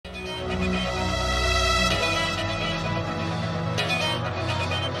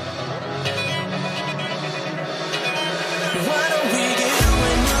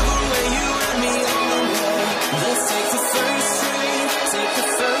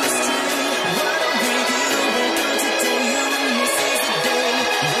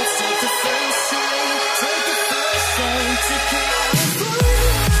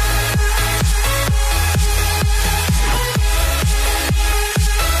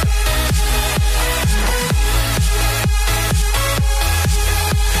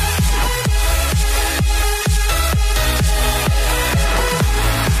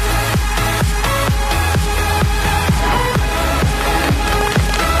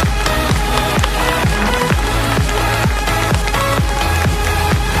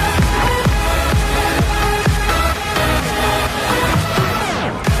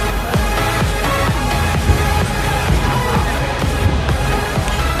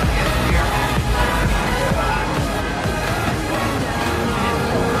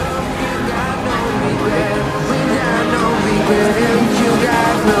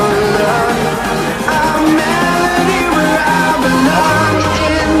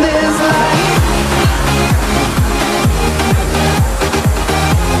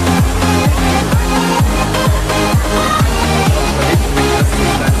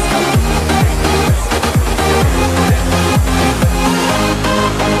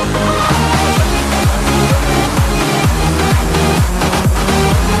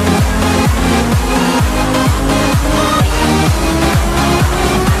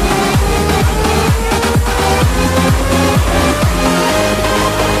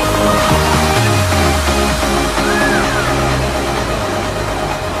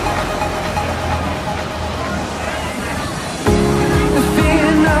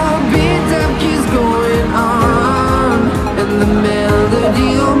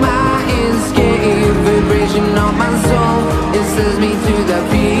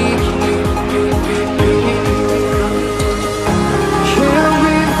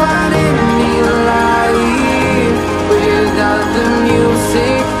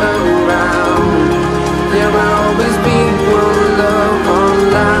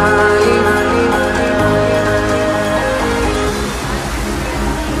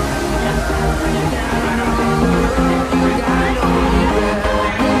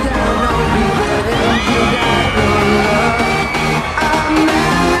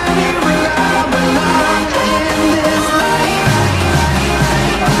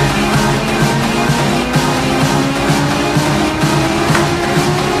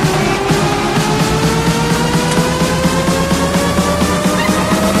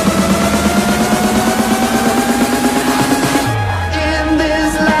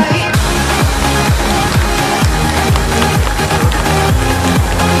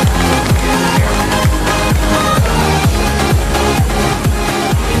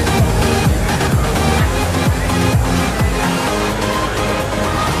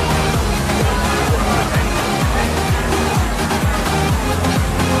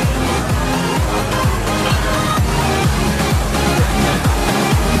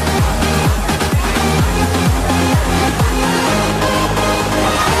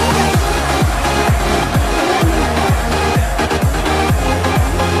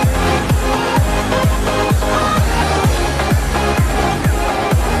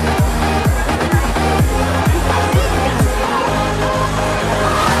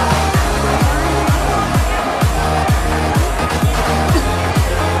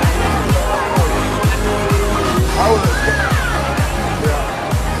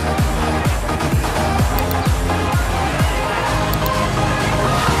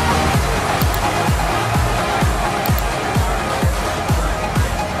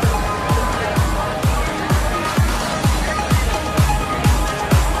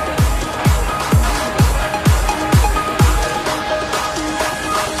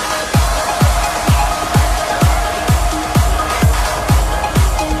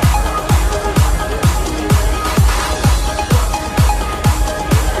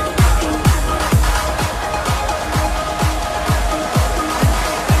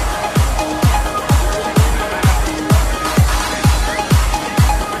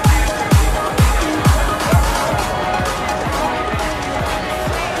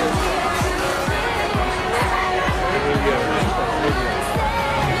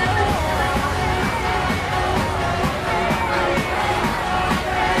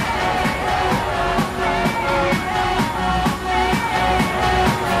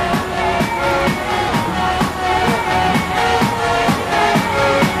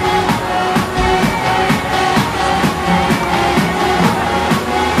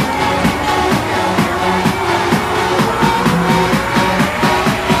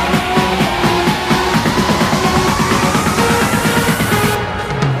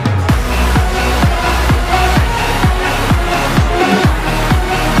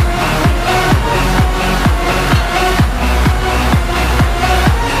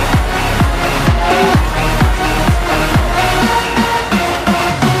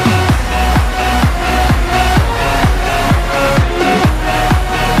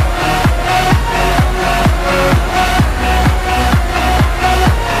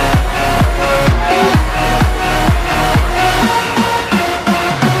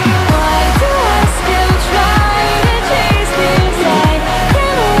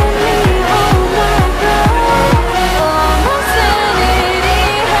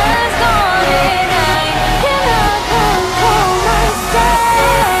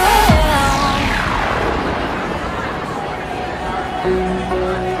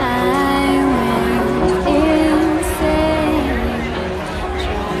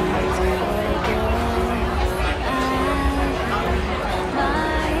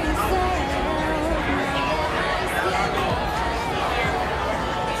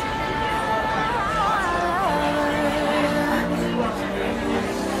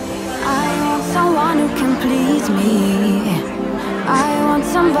me. I want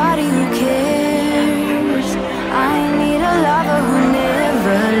somebody who cares. I need a lover who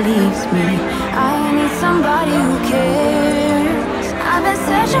never leaves me. I need somebody who cares. I've been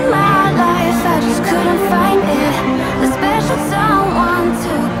searching my life, I just couldn't find it. A special someone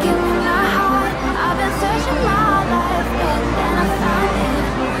to give me my heart. I've been searching my life, but then I found it.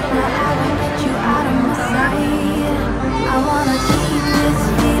 Now I won't get you out of my sight. I wanna keep this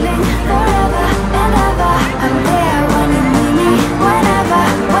feeling forever and ever. I'm there when you need me, whenever,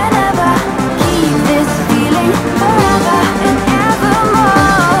 whenever. Keep this feeling forever and evermore.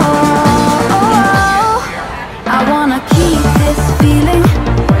 I wanna keep this feeling.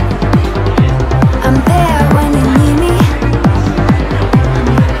 I'm there when you need me.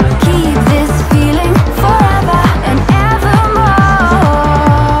 Keep this feeling forever and evermore.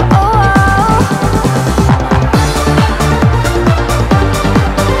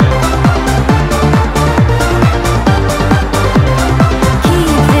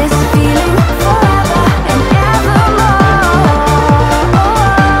 Keep this feeling forever and evermore.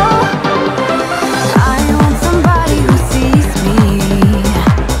 I want somebody who sees me.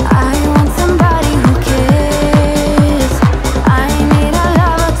 I want somebody who cares. I need a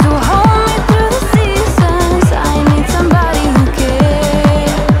lover to hold me through the seasons. I need somebody who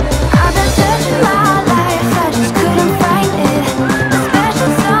cares. I've been searching my life, I just couldn't find it. A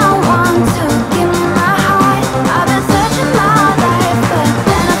special someone to give me my heart. I've been searching my life, but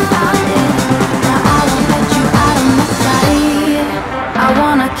then I found it. Now I won't let you out of my sight. I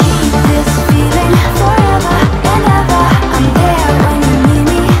wanna keep this feeling forever and ever. I'm there when you need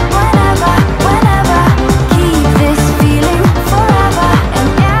me, whenever, whenever. Keep this feeling forever and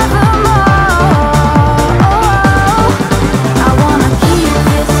evermore. I wanna keep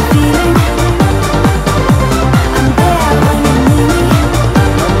this feeling. I'm there when you need me.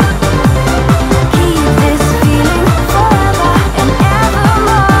 Keep this feeling forever and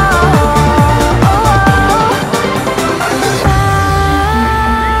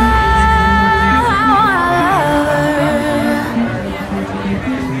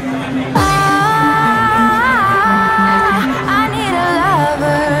I need a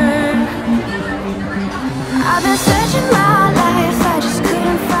lover. I've been searching my life, I just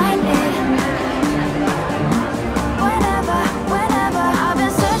couldn't find it. Whenever, whenever. I've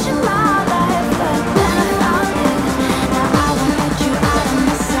been searching my life, but then I found it. Now I won't let you out of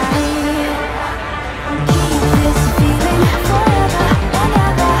my sight. Keep this feeling forever and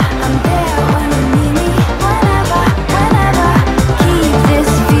ever. I'm there when you need me, whenever, whenever. Keep this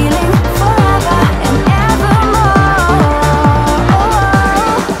feeling forever and evermore.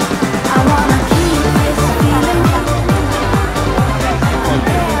 I wanna keep this feeling. I'm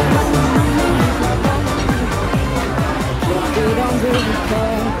there when you need me. We don't really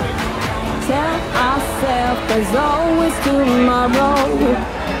care. Tell ourselves there's always tomorrow,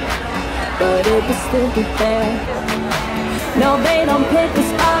 but it will still be there. No, they don't pick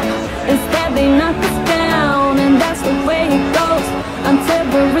us up, instead they knock us down, and that's the way it goes until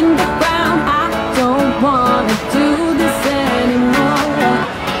we're in the ground. I don't wanna do this anymore.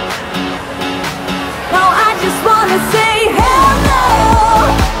 No, I just wanna say hello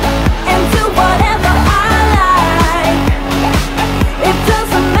and do whatever I like. It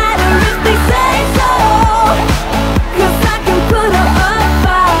doesn't matter if they say so, 'cause I can put up a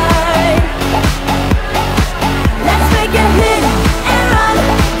fight. Let's make a hit and run,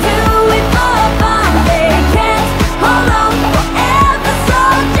 do it for fun. They can't hold on forever, so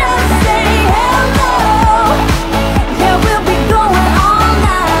just say hello. Yeah, we'll be going all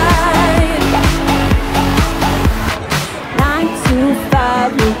night. 9 to 5,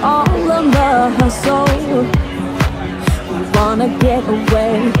 we all on the hustle. We wanna get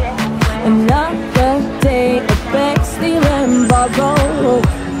away. Another day of beg, steal and borrow,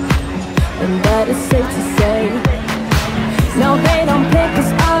 and that is safe to say. No, they don't pick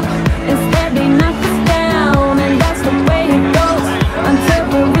us up, instead they knock us down, and that's the way it goes until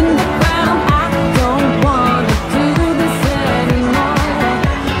we're in the ground. I don't wanna do this anymore.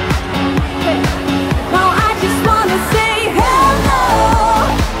 Hey. No, I just wanna say hello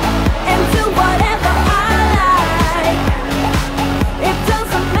and do whatever I like. It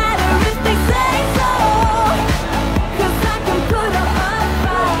doesn't matter if they say so, 'cause I can put up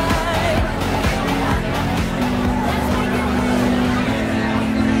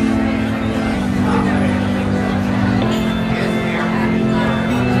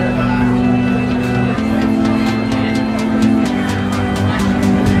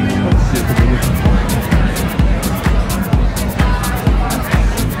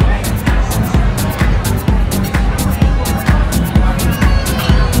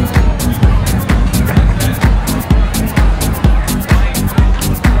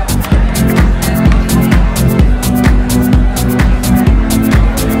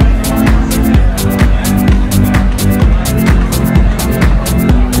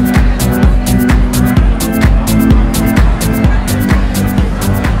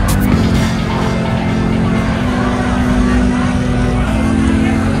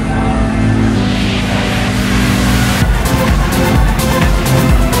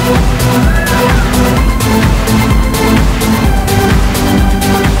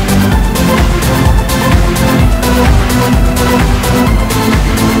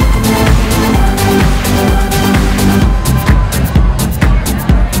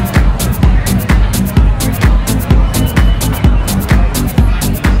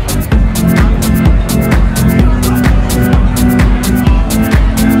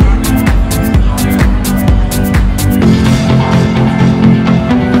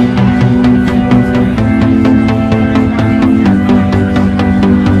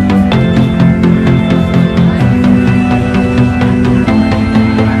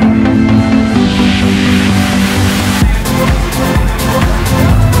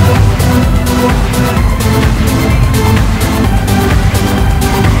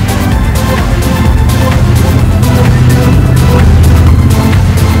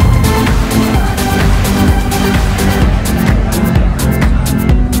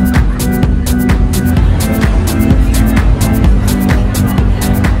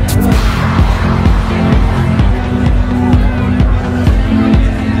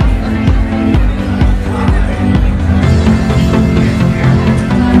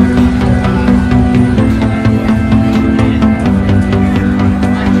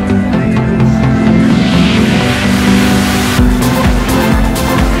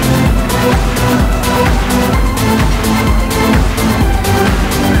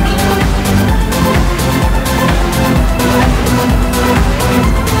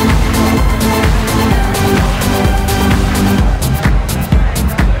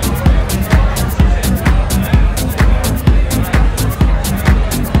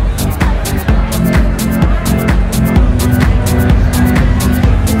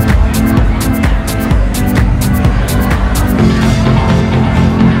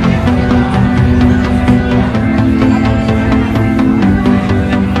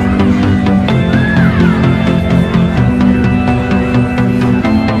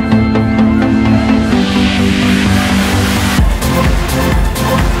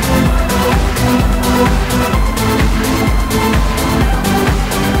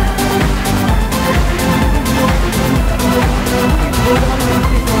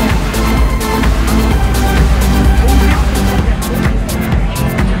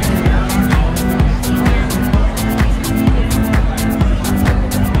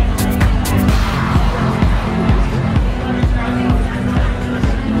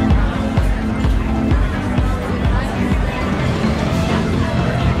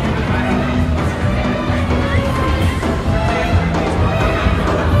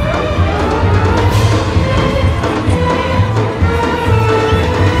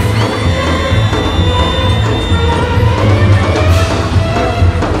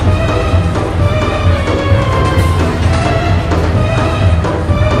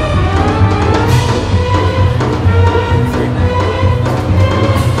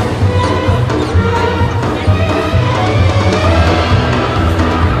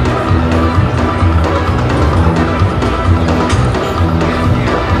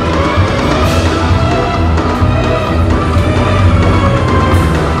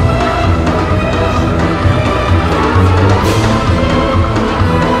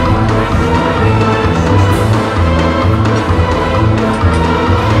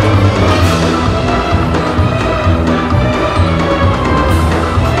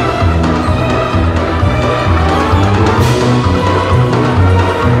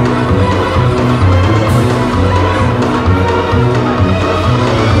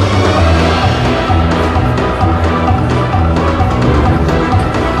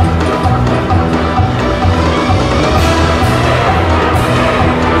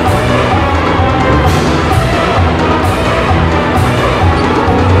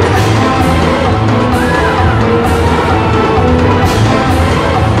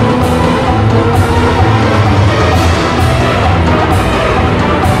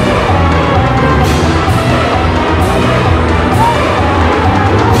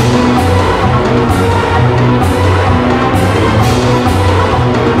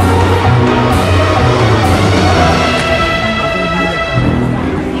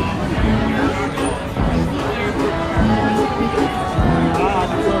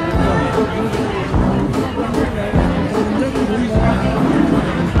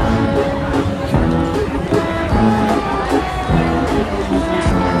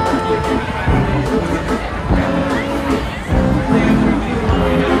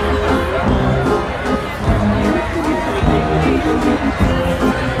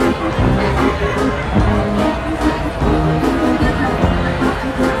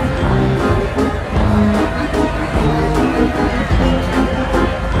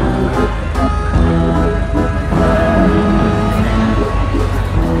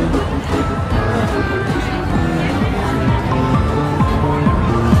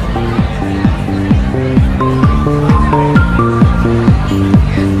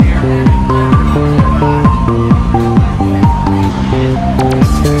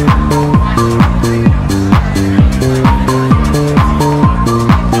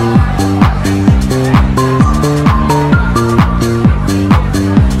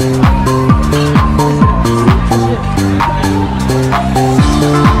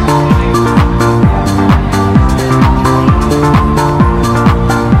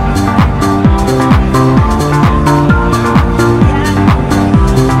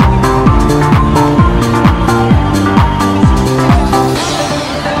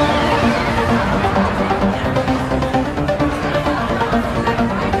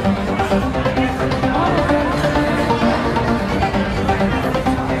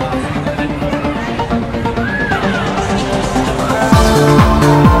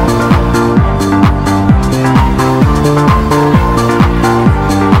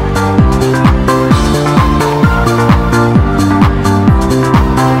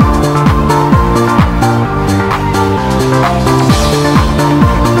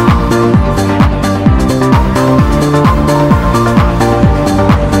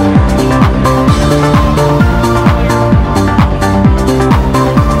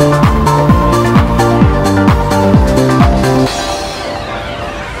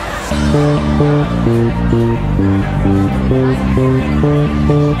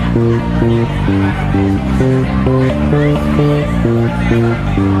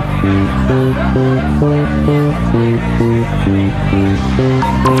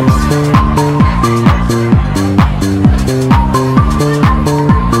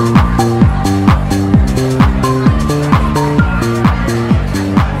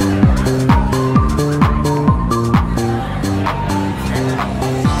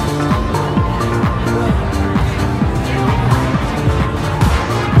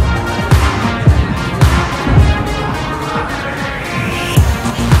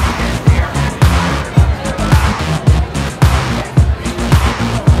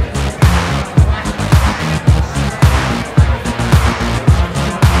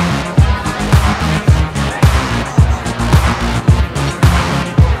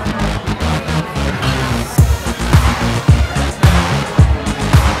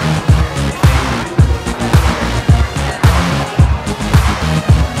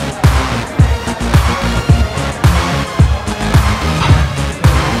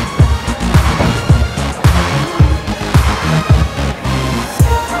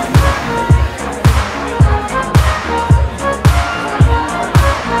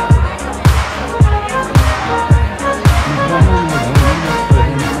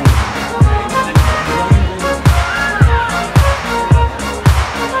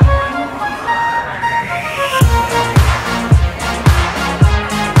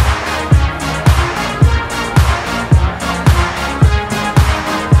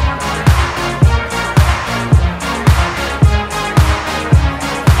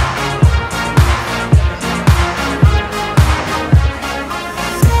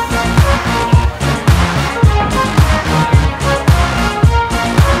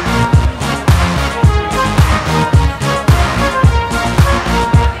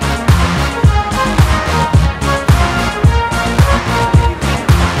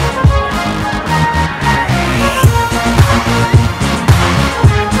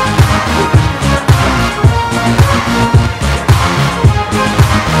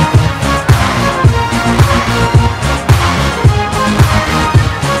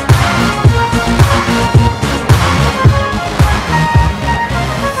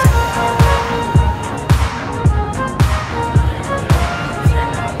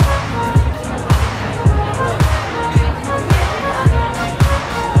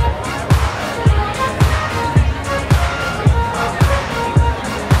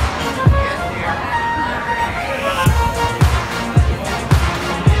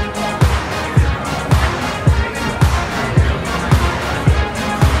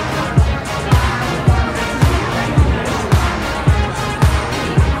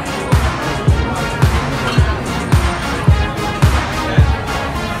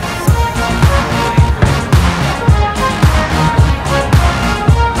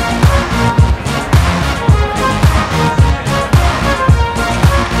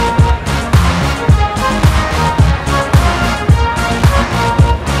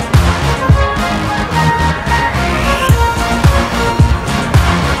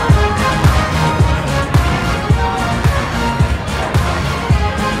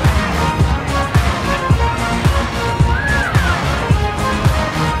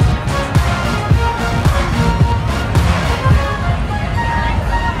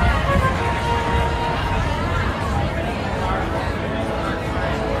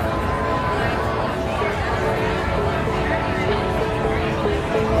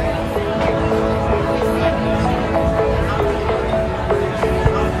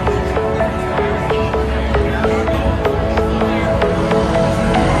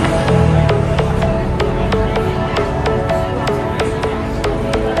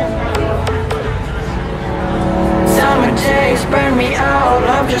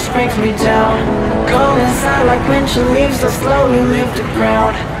just brings me down. Go inside like winter leaves that slowly leave the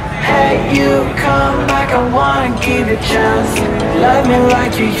ground. Hey, you come back, I wanna give you a chance. Love me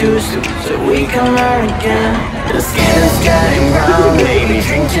like you used to, so we can learn again. The skin is getting brown, baby,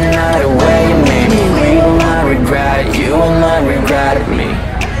 drink tonight away. Maybe we will not regret it, you will not regret it, me.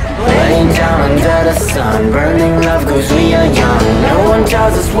 Laying down under the sun, burning love cause we are young. No one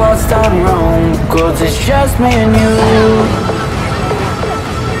tells us what's done wrong, cause it's just me and you.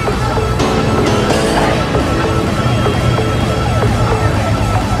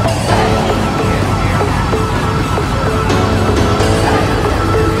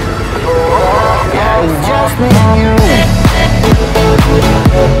 Just me and you.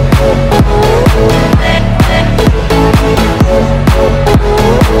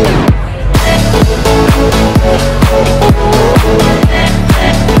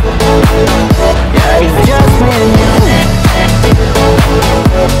 Yeah, it's just me and you.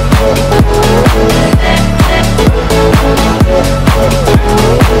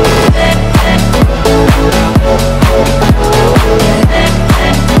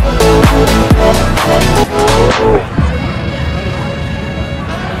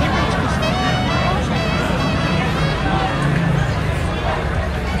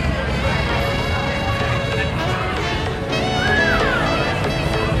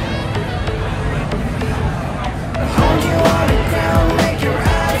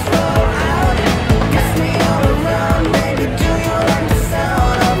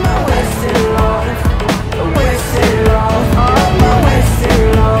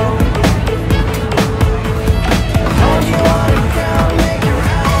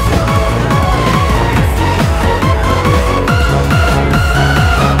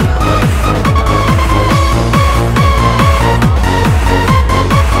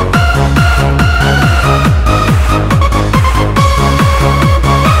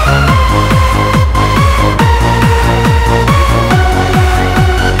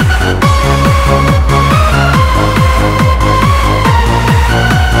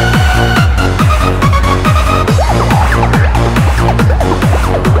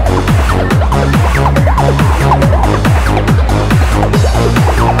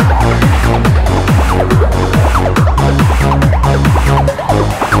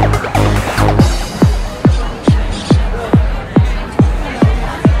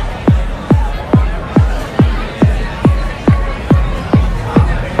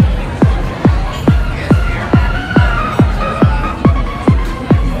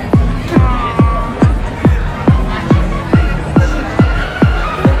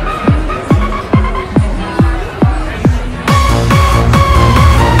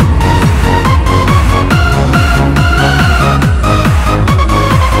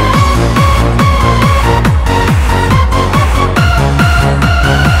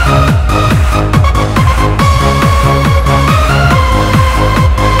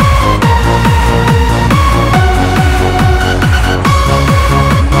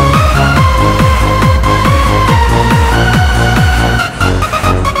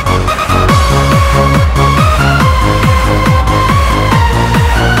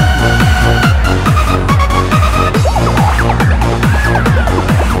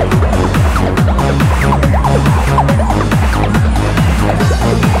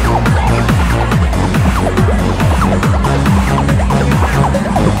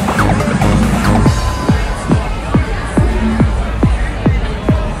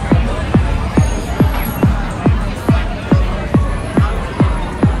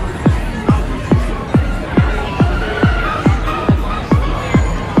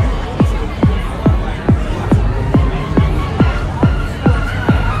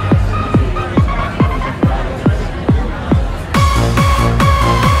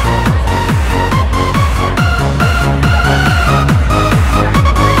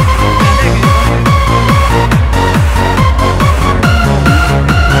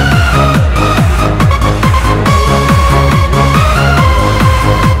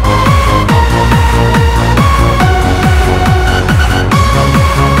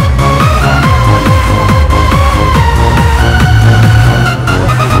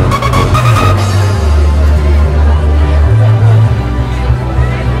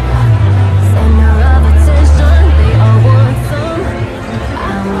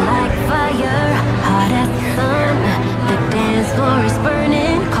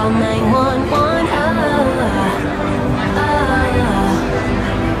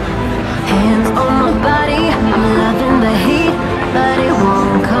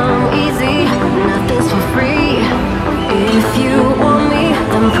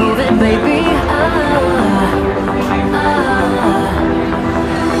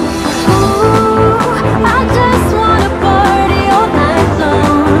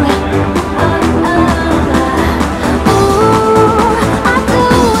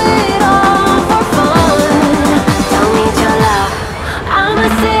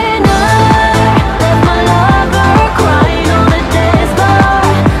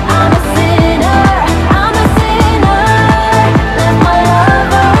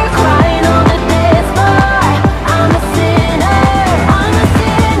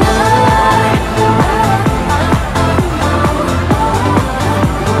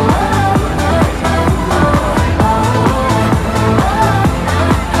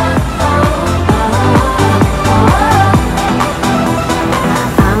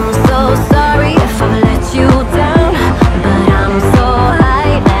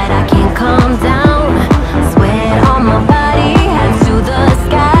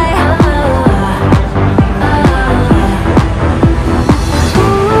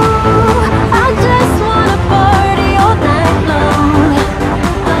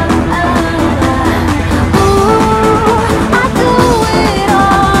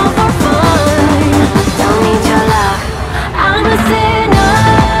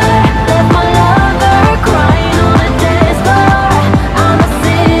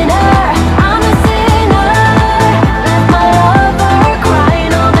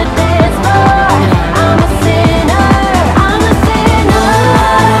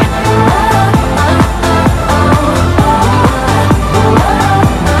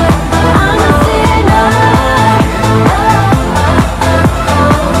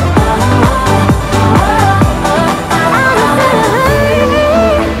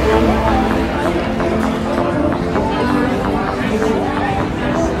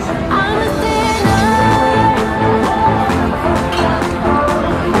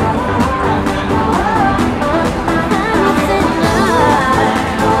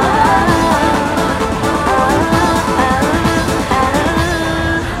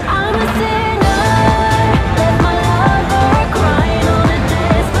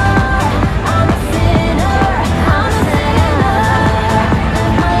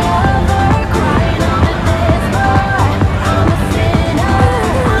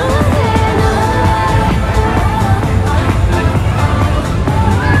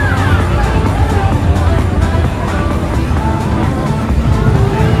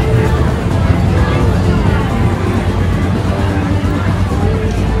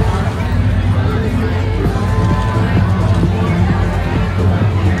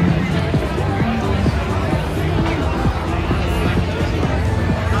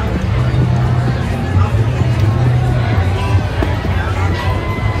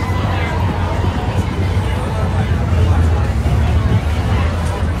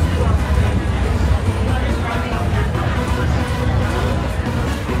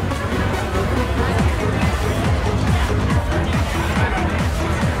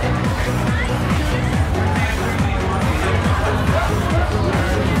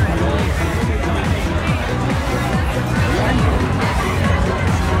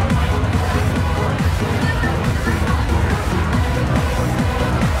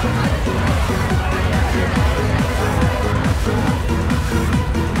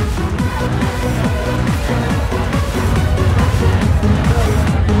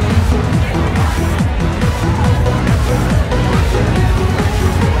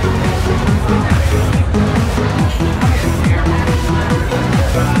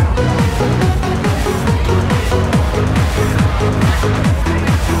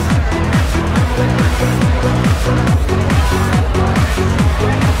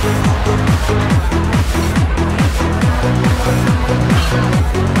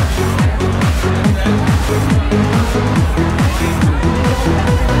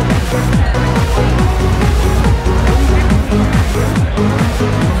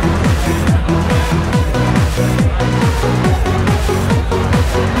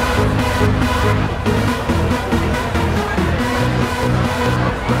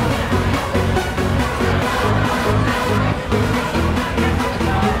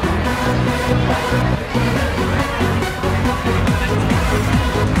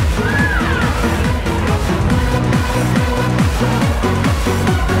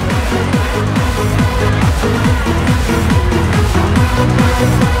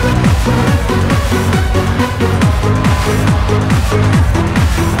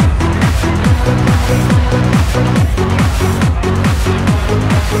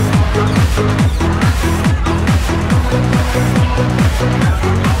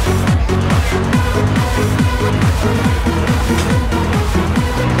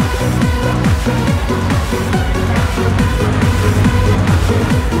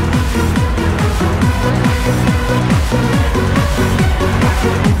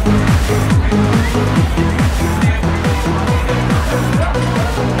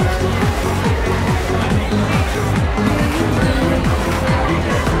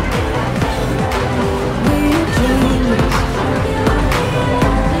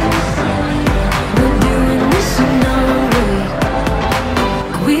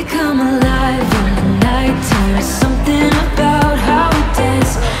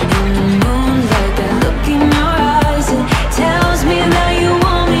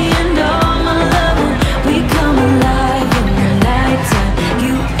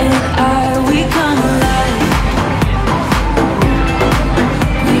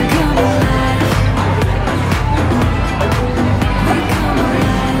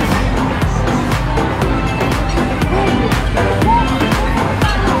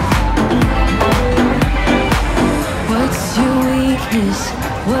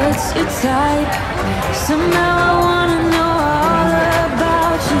 What's your type? Somehow I wanna know all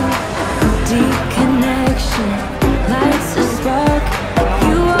about you. Deep connection lights a spark.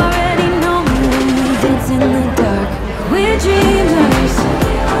 You already know me when we dance in the dark. We're dreamers.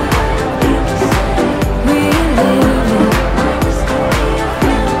 We're living.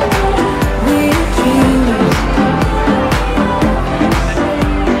 We're dreamers.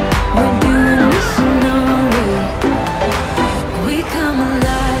 We're doing this in our way. We come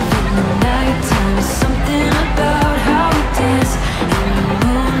alive in the nighttime. There's something about how we dance in the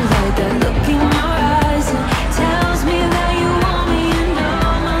moonlight. That look in your eyes, it tells me that you want me and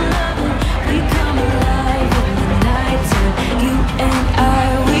all my loving. We come alive in the nighttime. You and I,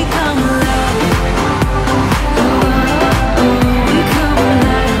 we come alive. Oh, oh, oh, we come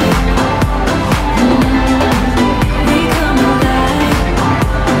alive. We come alive.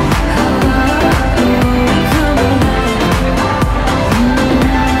 Oh, oh, we come alive.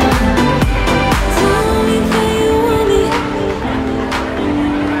 Tell me that you want me.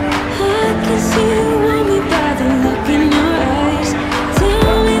 I can see you want me by the look in your eyes.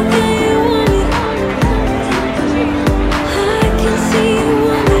 Tell me that you want me. I can see you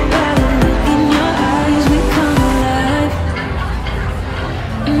want me by the look in your eyes. We come alive.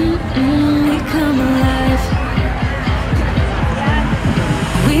 We come alive.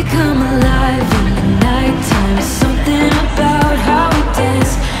 We come alive in the nighttime. There's something about how we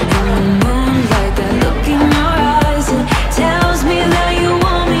dance in the moonlight. That look in your eyes, it tells me that you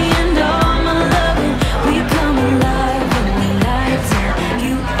want me and all my loving. We come alive in the nighttime.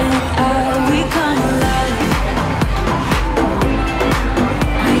 You and I, we come alive.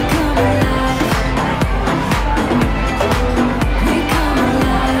 We come alive. We come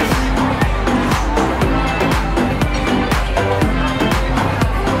alive.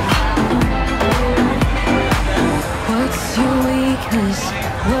 What's your weakness?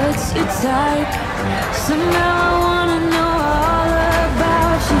 What's your type? Somehow I wanna know all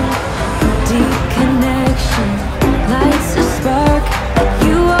about you. Deep connection lights a spark.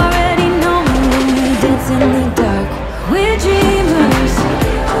 You already know me when we dance in the dark. We're dreamers.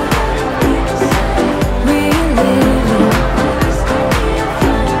 We're living.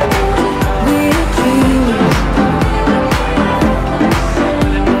 We're dreamers.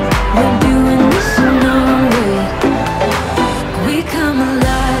 We're doing this in our way. We come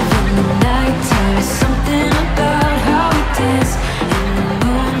alive in the nighttime. There's something about how we dance in the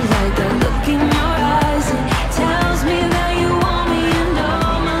moonlight. That look in your eyes, it tells me that you want me and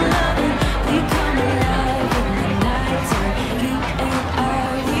all my loving. We come alive in the nighttime. You and I,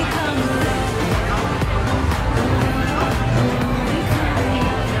 we come alive. We come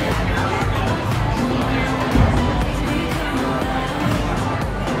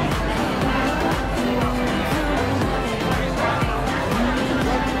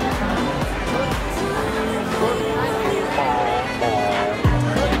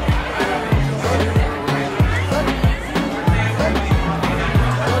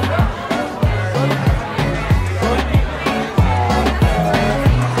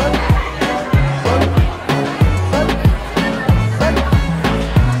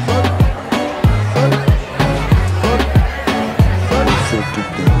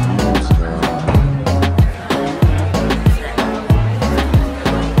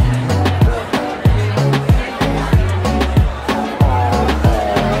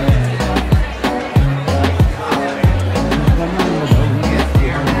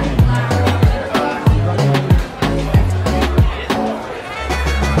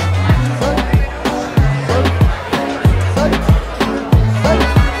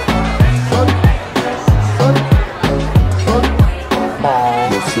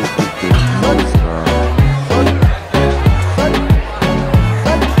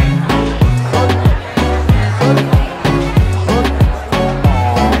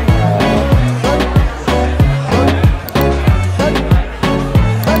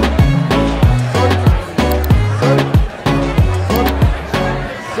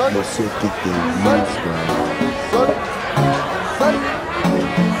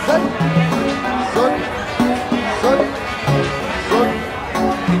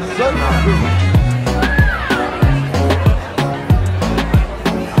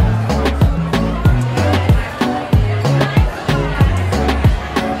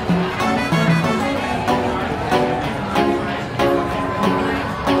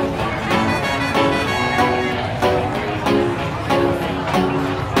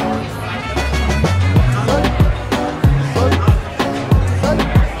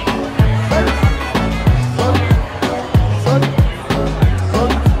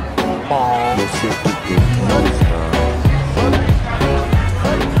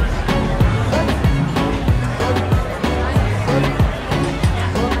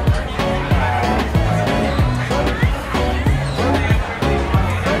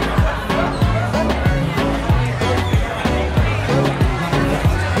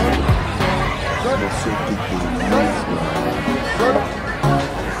so quickly.